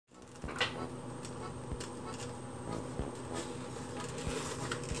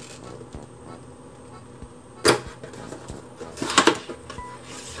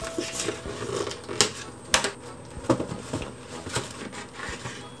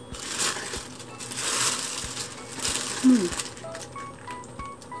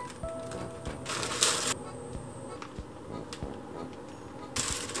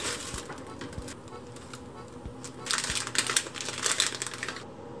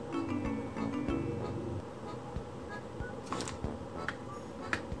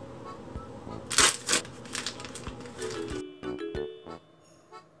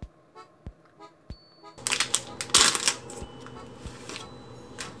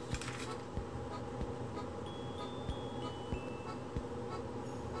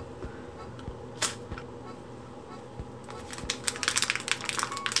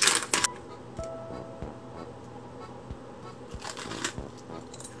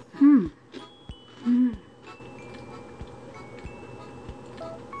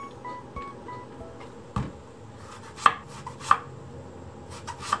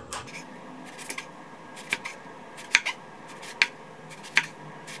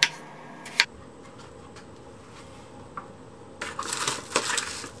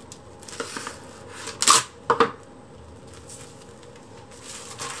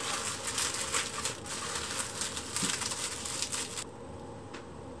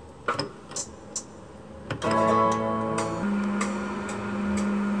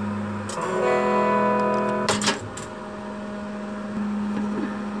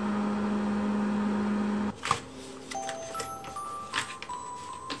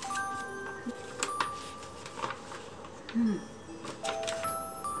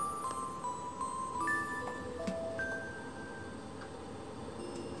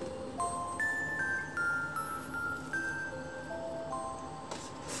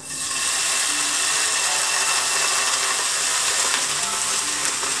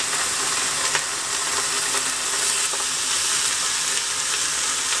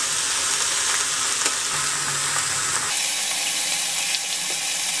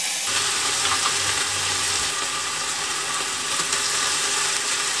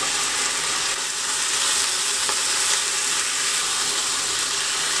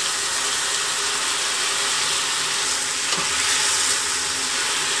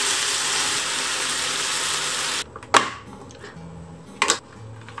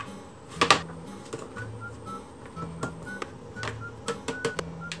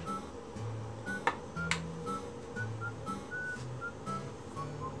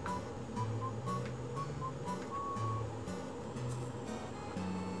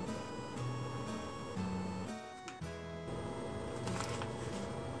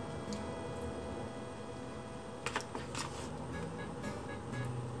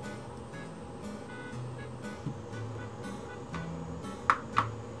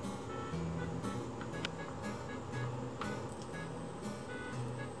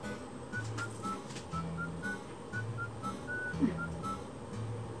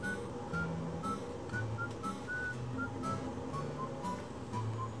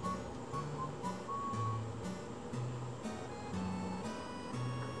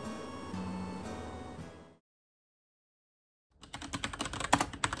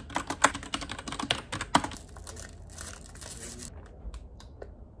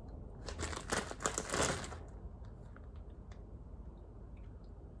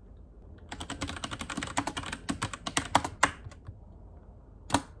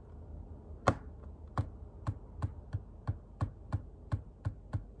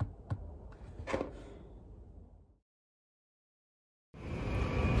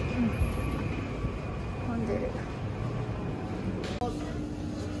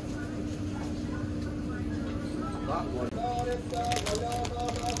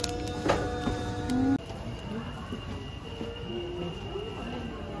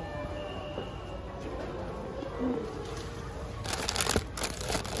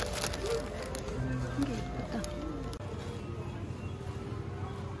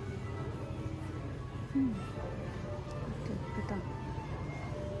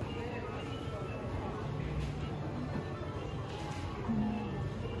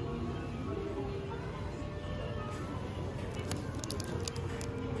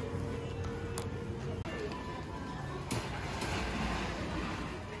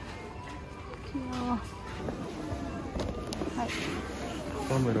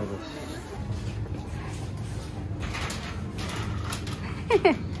カメラだし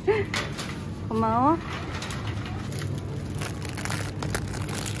こんばんは。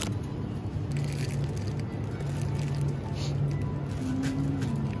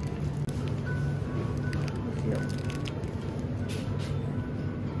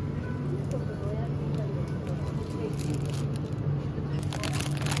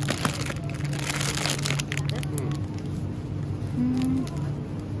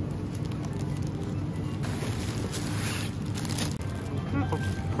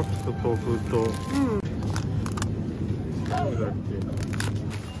と豆腐と、なんだっけ。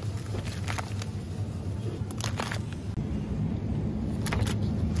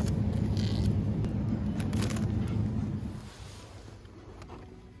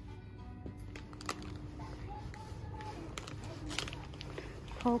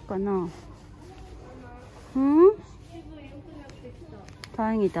買おうかな。うん？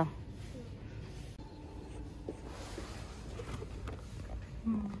다행이다。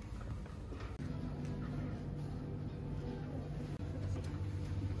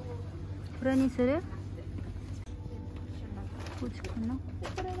これにする？こっちかな。こ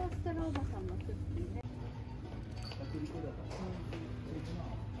れがステラおばさんのクッキーね。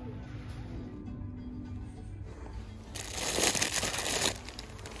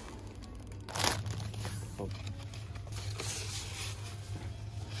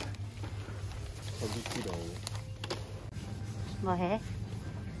뭐해?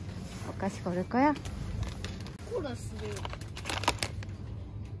 오까시 고를 거야? 고르스를.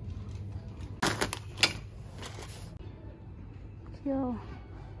 귀여워.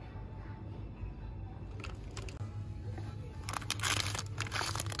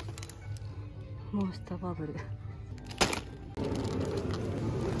 몬스터 버블.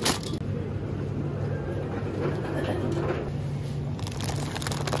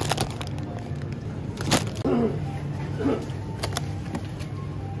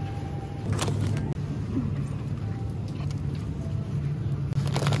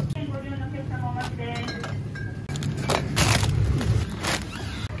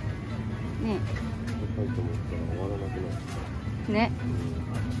 네.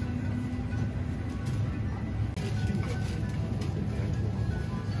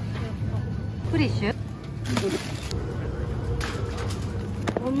 프리슈?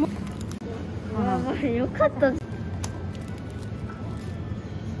 엄마. 아, よかった。 い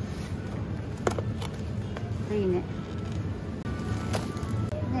いね。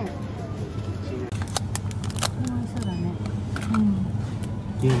ね。美味しそうだね。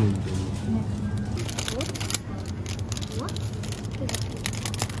ゲームみたいな。ね。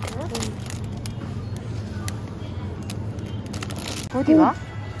고디바?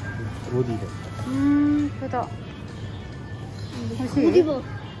 고디바. 예쁘다. 고디바.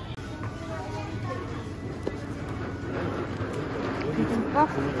 비빔밥?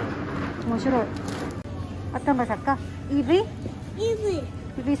 面白い. 어떤 거 살까? EV? EV.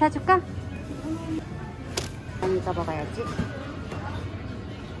 EV 사줄까? 이거 먹어야지.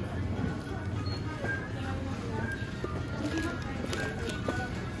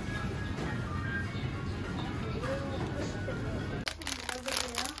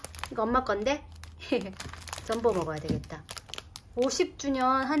 이거 엄마 건데? 전보 먹어야 되겠다.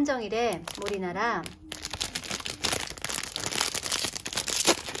 50주년 한정이래, 우리나라.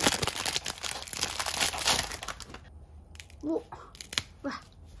 오, 와.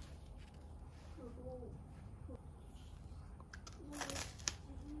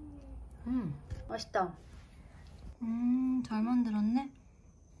 맛있다. 잘 만들었네.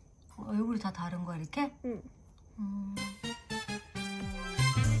 얼굴이 다 다른 거야, 이렇게? 응.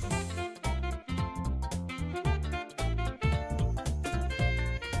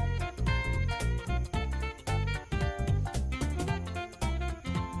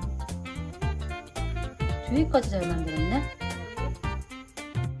 주위까지 잘 만들었네.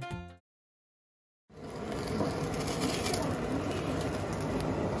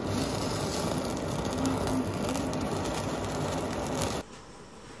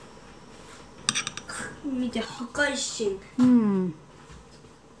 이제 하카이신.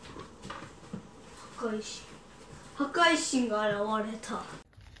 하카이신가 現れた.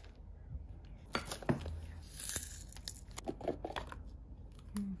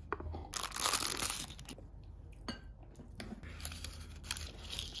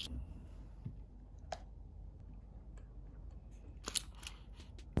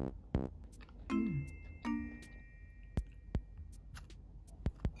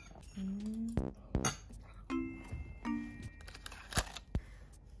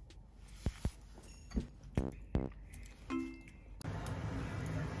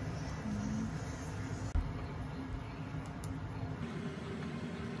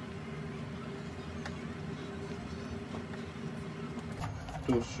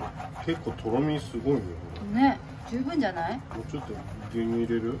結構とろみすごいよね。十分じゃない？もうちょっと牛乳入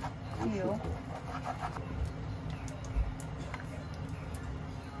れる？いいよ。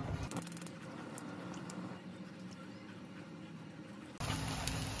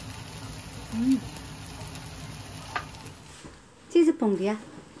치즈퐁듀야.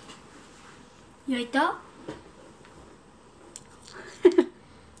 焼いた？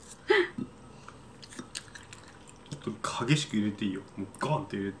激しく入れていいよ。もうガンっ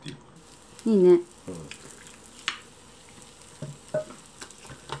て入れていい。いいね。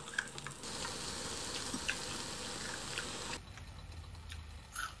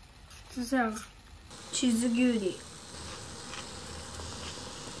そしたらチーズ牛リ。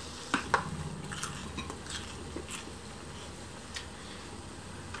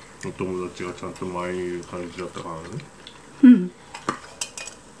お友達がちゃんと前にいる感じだったからね。うん。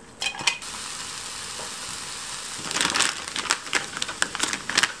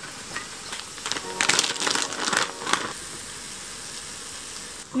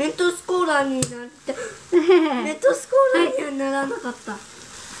メントスコーラになってメントスコーラにはならなかった。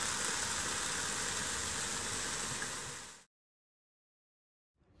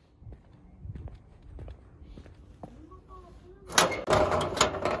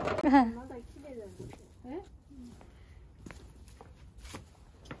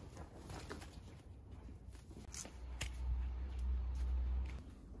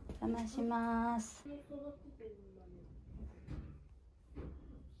お邪魔します。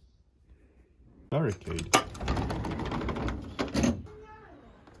Barricade.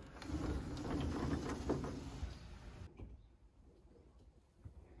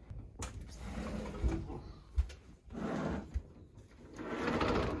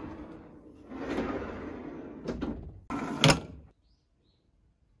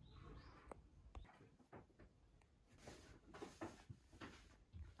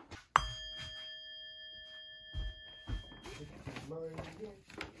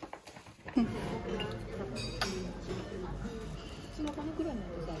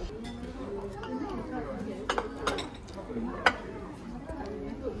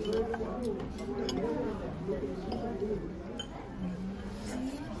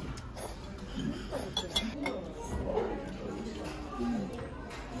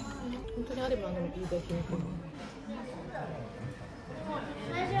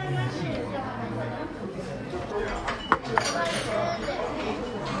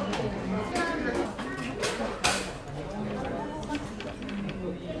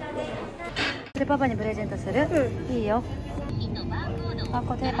でパパにプレゼントする？うん、いいよ。あ、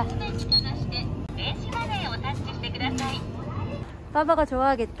これだ。빠빠가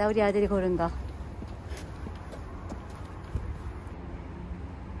좋아하겠다. 우리 아들이 고른 거.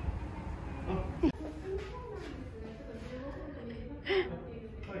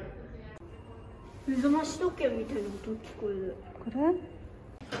水増し時計みたいな音聞こえる。그래?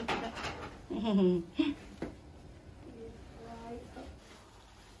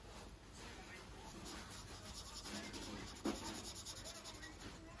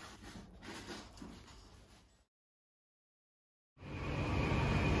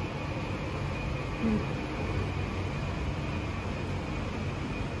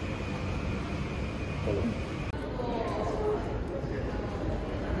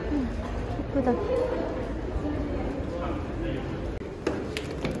 예쁘다.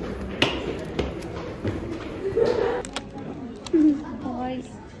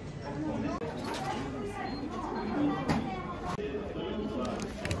 맛있어.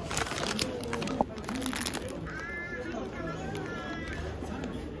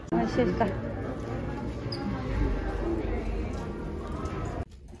 맛있을까?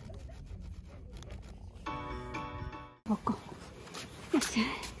 먹고.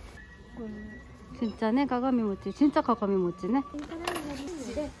 진짜네? 가가미 모찌. 진짜 가가미 모찌네?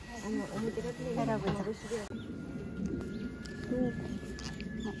 해라보자.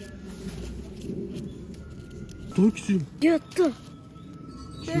 다이키지. 야tta.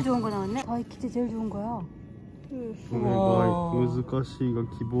 제일 좋은 거 나왔네? 다이키지 제일 좋은 거야. お願い。難しいが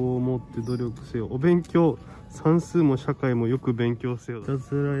希望を持って努力せよ。お勉強、算数も社会もよく勉強せよ。いた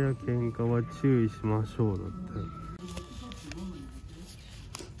ずらや喧嘩は注意しましょうだって。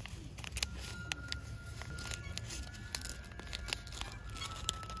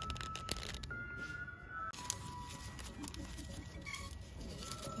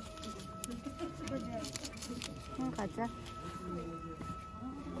가자.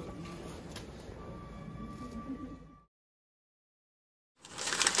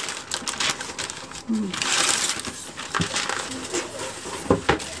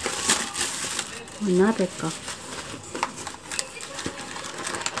 나베까.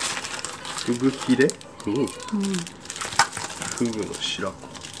 フグ切れに、フグの白子。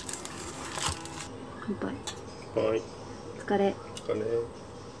乾杯。はい。疲れ。疲れ。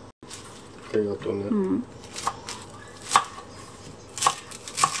ありがとうね。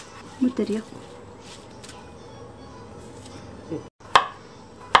持ってるよ。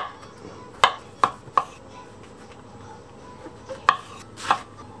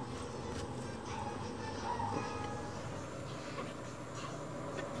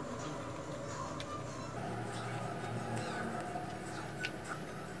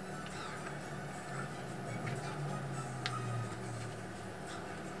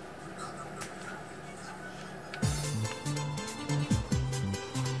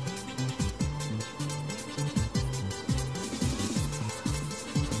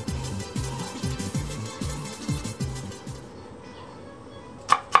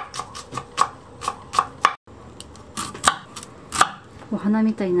花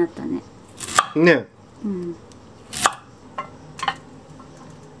みたいになったね。ね。うん。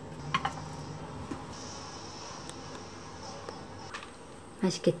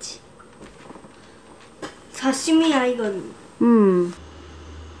맛있겠지。刺身は以後に。うん。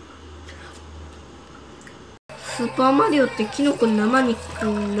スーパーマリオってキノコ生で食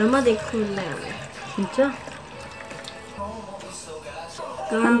うんだよね。진짜？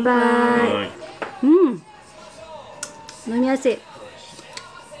乾杯。うん。飲みやすい。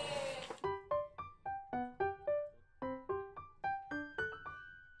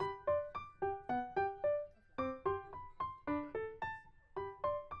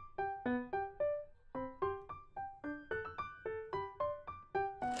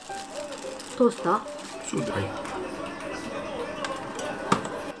トースター？そうだよ。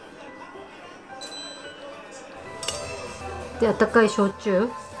で、あったかい焼酎？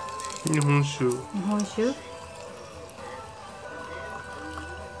日本酒。日本酒？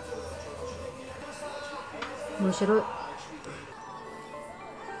面白い。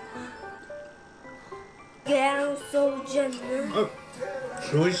幻想じゃない。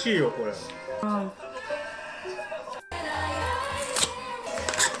美味しいよこれ。うん。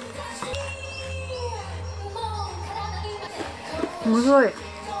面白い。